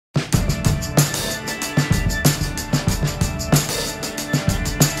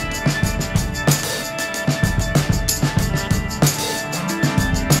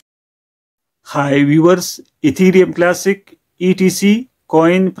Hi viewers, Ethereum Classic ETC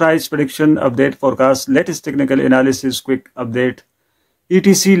coin price prediction update forecast, latest technical analysis quick update.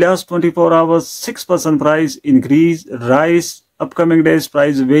 ETC last 24 hours 6% price increase, rise, upcoming days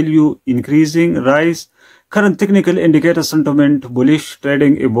price value increasing, rise, current technical indicator sentiment bullish,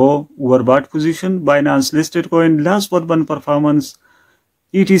 trading above overbought position. Binance listed coin last 1 month performance,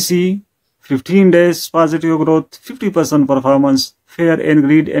 ETC 15 days positive growth, 50% performance, fair and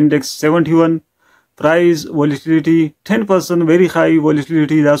greed index 71, price volatility 10%, very high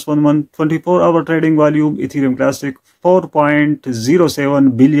volatility last 1 month, 24-hour trading volume, Ethereum Classic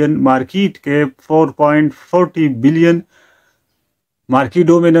 4.07 billion, market cap 4.40 billion, market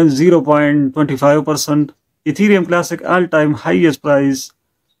dominance 0.25%, Ethereum Classic all-time highest price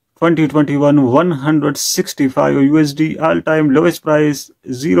 2021 165 USD, all-time lowest price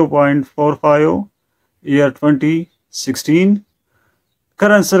 0.45 year 2016.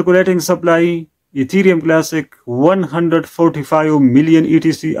 Current circulating supply Ethereum Classic 145 million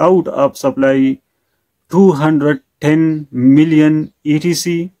ETC, out of supply 210 million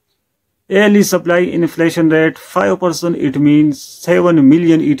ETC. Yearly supply inflation rate 5%, it means 7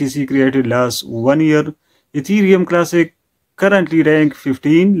 million ETC created last 1 year. Ethereum Classic currently rank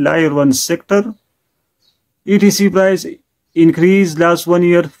 15, layer 1 sector. ETC price increase last 1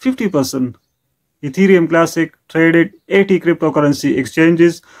 year 50%. Ethereum Classic traded 80 cryptocurrency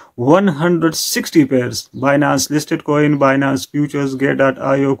exchanges, 160 pairs. Binance listed coin, Binance Futures,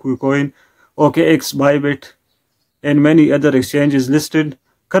 Get.io, KuCoin, OKX, Bybit, and many other exchanges listed.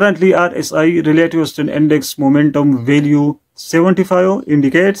 Currently RSI relative strength index momentum value 75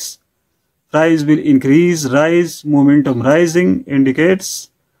 indicates price will increase, rise, momentum rising indicates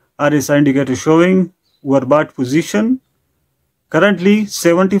RSI indicator showing overbought position. Currently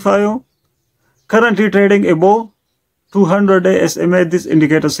 75. Currently trading above 200-day SMA. This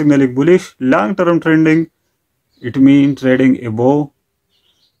indicator signaling bullish. Long-term trending, it means trading above.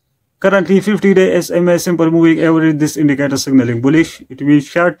 Currently 50-day SMA simple moving average. This indicator signaling bullish. It means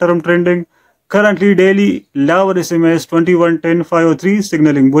short-term trending. Currently daily lower SMA is 21.10.503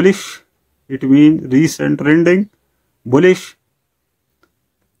 signaling bullish. It means recent trending bullish.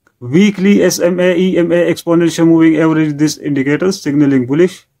 Weekly SMA EMA exponential moving average. This indicator signaling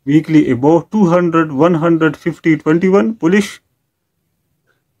bullish. Weekly above 200, 150, 21 bullish.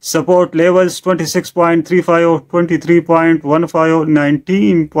 Support levels 26.35, 23.15,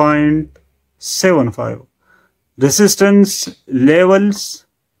 19.75. Resistance levels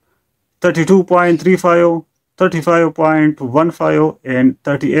 32.35, 35.15 and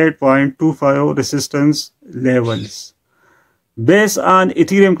 38.25 resistance levels. Based on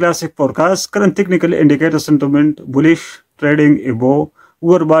Ethereum Classic forecast, current technical indicator sentiment bullish, trading above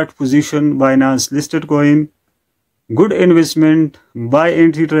overbought position. Binance listed coin, good investment, buy,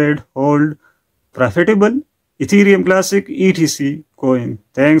 entry, trade, hold, profitable. Ethereum Classic ETC coin.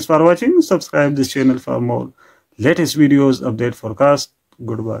 Thanks for watching. Subscribe this channel for more latest videos, update, forecast.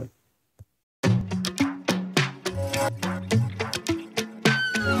 Goodbye.